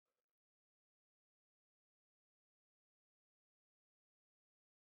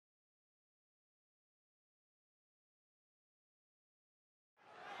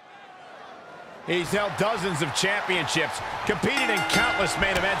He's held dozens of championships, competed in countless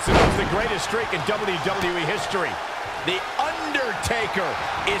main events, and owns the greatest streak in WWE history. The Undertaker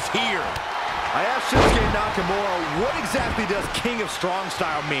is here. I asked Shinsuke Nakamura, what exactly does King of Strong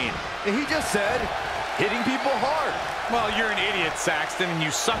Style mean? And he just said, hitting people hard. Well, you're an idiot, Saxton, and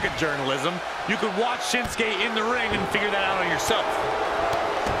you suck at journalism. You could watch Shinsuke in the ring and figure that out on yourself.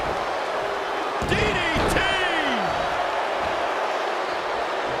 DDT!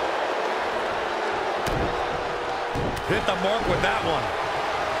 Hit the mark with that one.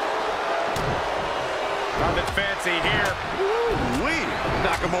 Nothing fancy here. Woo-wee.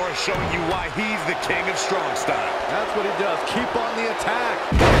 Nakamura showing you why he's the king of strong style. That's what he does. Keep on the attack.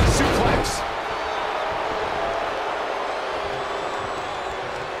 Suplex.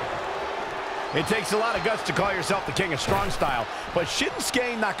 It takes a lot of guts to call yourself the king of strong style, but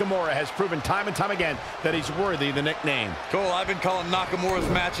Shinsuke Nakamura has proven time and time again that he's worthy of the nickname. Cole, I've been calling Nakamura's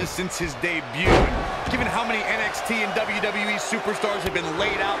matches since his debut. Given how many NXT and WWE superstars have been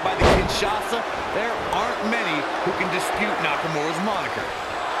laid out by the Kinshasa, there aren't many who can dispute Nakamura's moniker.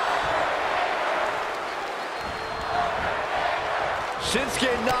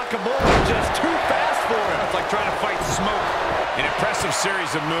 Shinsuke Nakamura just too fast for him. It's like trying to fight smoke. An impressive series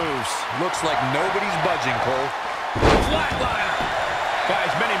of moves. Looks like nobody's budging, Cole. Flatliner.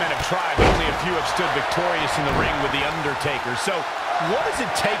 Guys, many men have tried, but only a few have stood victorious in the ring with The Undertaker. So, what does it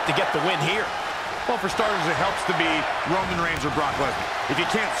take to get the win here? Well, for starters, it helps to be Roman Reigns or Brock Lesnar. If you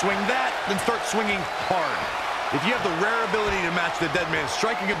can't swing that, then start swinging hard. If you have the rare ability to match the dead man's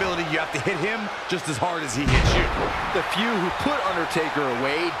striking ability, you have to hit him just as hard as he hits you. The few who put Undertaker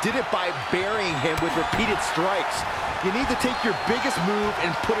away did it by burying him with repeated strikes. You need to take your biggest move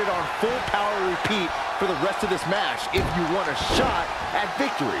and put it on full power repeat for the rest of this match if you want a shot at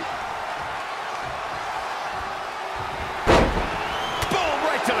victory. Boom,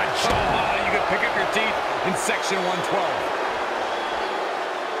 right to the jaw. You can pick up your teeth in section 112.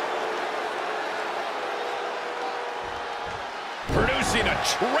 Producing a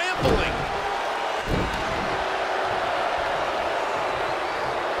trampling.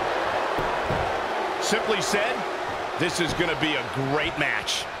 Simply said, this is going to be a great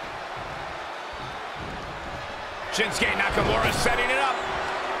match. Shinsuke Nakamura setting it up.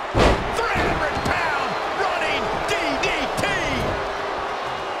 300-pound running DDT.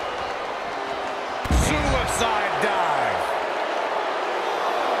 Suicide dive.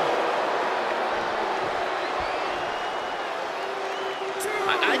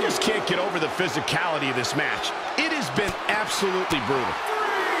 I just can't get over the physicality of this match. It has been absolutely brutal.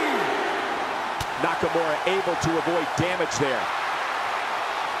 Nakamura able to avoid damage there.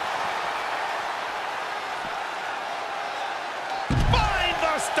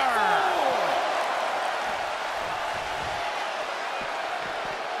 Spinebuster!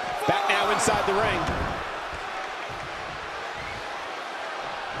 Back now inside the ring.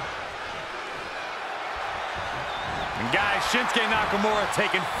 And guys, Shinsuke Nakamura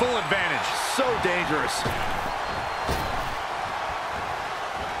taking full advantage. So dangerous.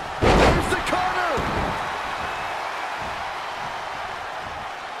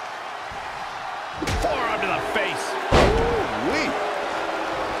 Forearm to the face. Ooh-wee.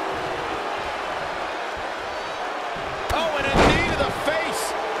 Oh, and a knee to the face.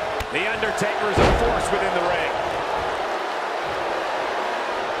 The Undertaker is a force within the ring.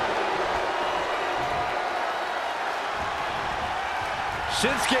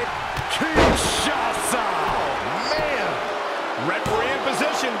 Shinsuke Kinshasa. Oh, man. Referee in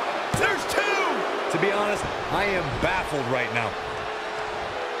position. There's two. To be honest, I am baffled right now.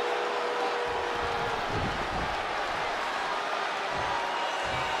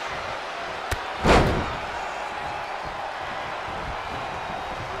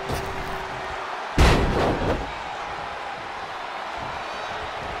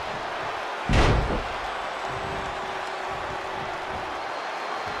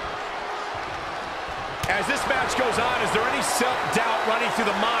 As this match goes on, is there any self-doubt running through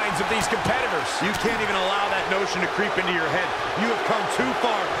the minds of these competitors? You can't even allow that notion to creep into your head. You have come too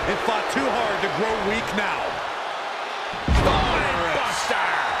far and fought too hard to grow weak now. Spinebuster!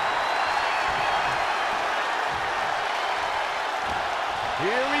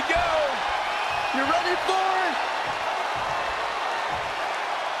 Here we go. You ready for it?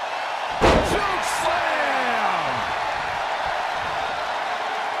 Choke slam!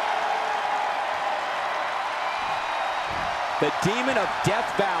 The Demon of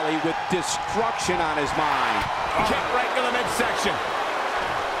Death Valley with destruction on his mind. Kick right to the midsection.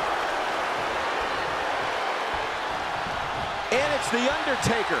 And it's The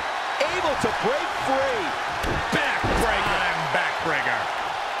Undertaker, able to break free. Backbreaker. Backbreaker.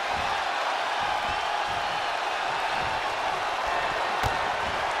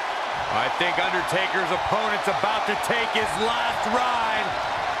 I think Undertaker's opponent's about to take his last ride.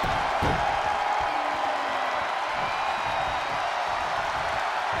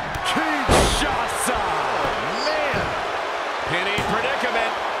 Kinshasa! Oh, man! Pinning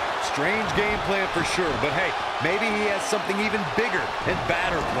predicament. Strange game plan for sure, but hey, maybe he has something even bigger and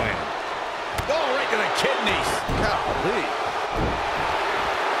badder planned. Oh, right to the kidneys. Golly.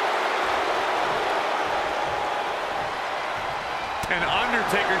 And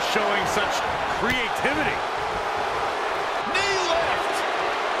Undertaker showing such creativity. Knee lift.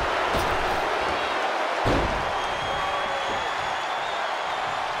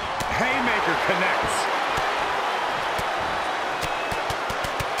 Haymaker connects.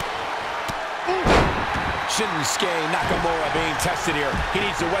 Shinsuke Nakamura being tested here. He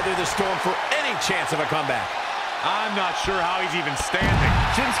needs to weather the storm for any chance of a comeback. I'm not sure how he's even standing.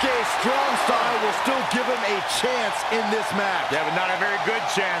 Shinsuke's strong style will still give him a chance in this match. Yeah, but not a very good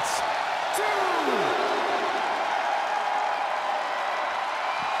chance.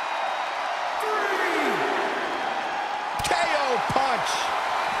 KO punch.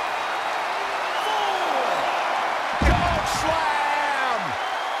 Choke slam.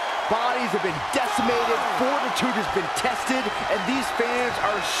 Bodies have been decimated, fortitude has been tested, and these fans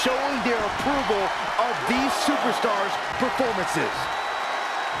are showing their approval of these superstars' performances.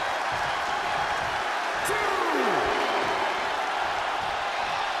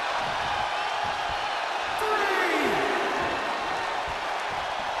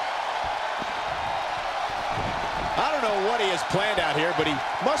 I don't know what he has planned out here, but he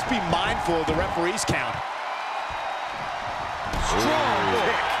must be mindful of the referee's count. Strong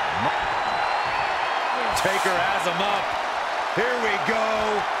kick. Taker has him up. Here we go.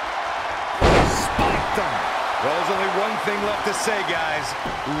 Spiked him. Well, there's only one thing left to say, guys.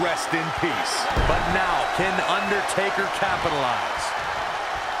 Rest in peace. But now, can Undertaker capitalize?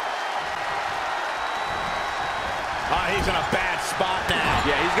 He's in a bad spot now.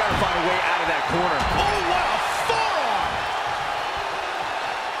 Yeah, he's got to find a way out of that corner. Oh, what a forearm!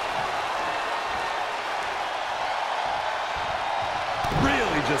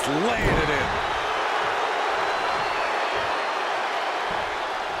 Really just laying it in.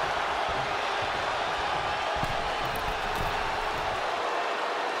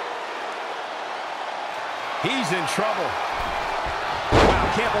 He's in trouble. Wow,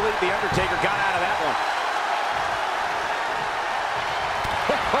 can't believe The Undertaker got out of that one.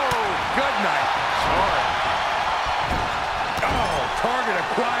 Oh, good night. Sorry. Oh, target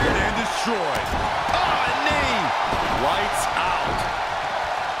acquired and destroyed. Oh, a knee! Lights out.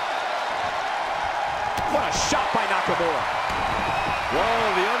 What a shot by Nakamura.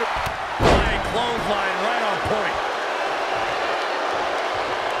 Whoa, the flying clothesline right on point.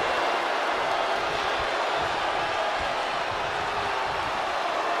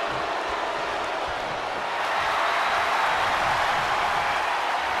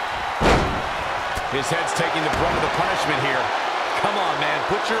 His head's taking the brunt of the punishment here. Come on, man.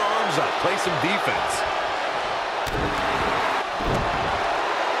 Put your arms up. Play some defense.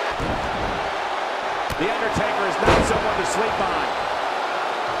 The Undertaker is not someone to sleep on.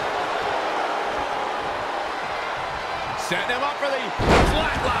 Setting him up for the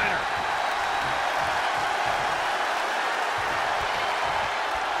flatliner.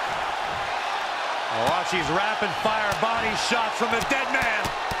 Watch these rapid-fire body shots from the dead man.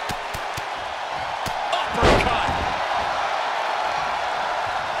 Uppercut.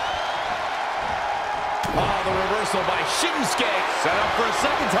 Oh, the reversal by Shinsuke. Set up for a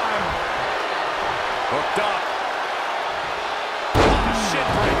second time. Hooked up. Oh, shin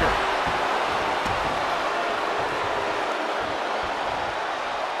breaker.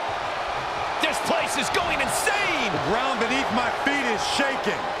 This place is going insane. The ground beneath my feet is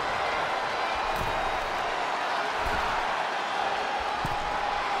shaking.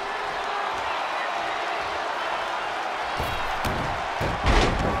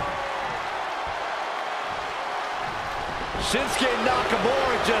 Shinsuke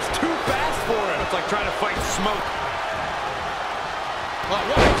Nakamura just too fast for him. It's like trying to fight smoke. Oh,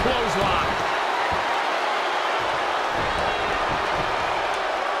 what a clothesline.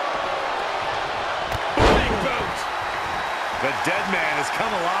 Big boot. The dead man has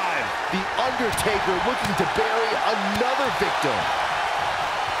come alive. The Undertaker looking to bury another victim.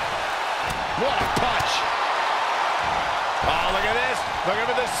 What a punch. Oh, look at this. Look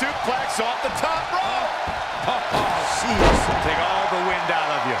at the suplex off the top rope. Oh, jeez. Take all the wind out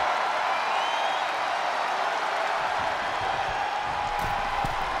of you.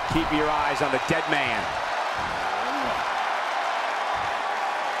 Keep your eyes on the dead man.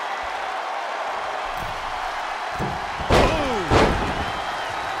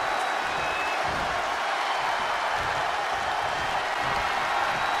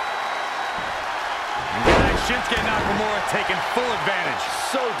 taken full advantage.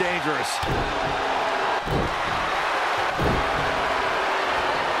 So dangerous.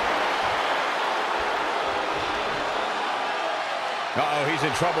 Uh-oh, he's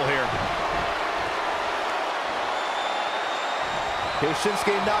in trouble here. Here's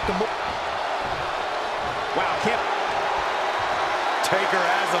Shinsuke Nakamura. Wow, Kip. Taker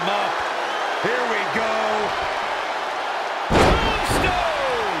has him up. Here we go.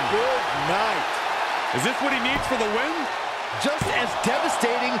 Tombstone! Good night. Is this what he needs for the win? Just as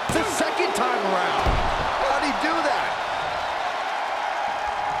devastating the second time around. How'd he do that?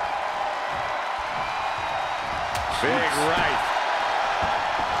 Big right.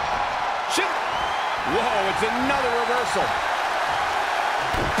 Whoa, it's another reversal.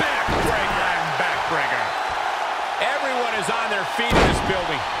 Backbreaker and backbreaker. Everyone is on their feet in this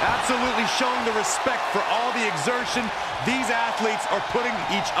building. Absolutely showing the respect for all the exertion these athletes are putting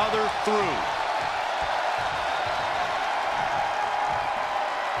each other through.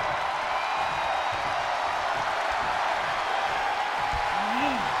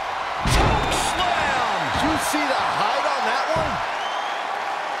 Choke slam! Did you see the height on that one?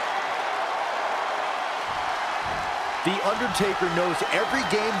 The Undertaker knows every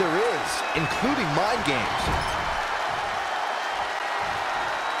game there is, including mind games.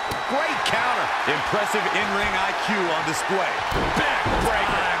 Great counter. Impressive in-ring IQ on display.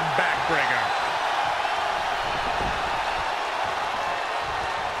 Backbreaker and backbreaker.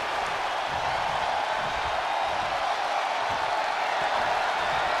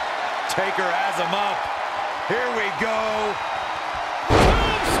 Taker has him up. Here we go.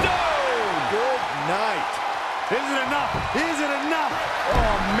 Tombstone! Good night. Is it enough? Is it enough?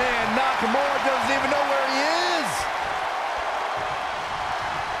 Oh man, Nakamura doesn't even know where he is.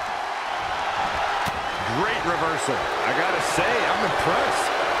 Great reversal. I gotta say, I'm impressed.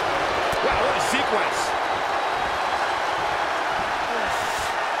 Wow, what a sequence.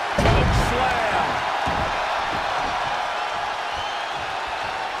 Choke slam.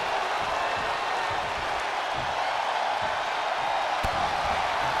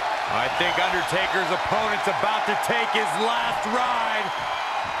 I think Undertaker's opponent's about to take his last ride.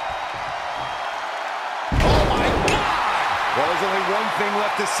 Oh my God! Well, there's only one thing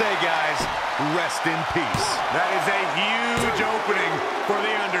left to say, guys. Rest in peace. That is a huge opening for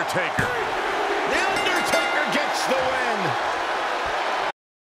The Undertaker. The Undertaker gets the win.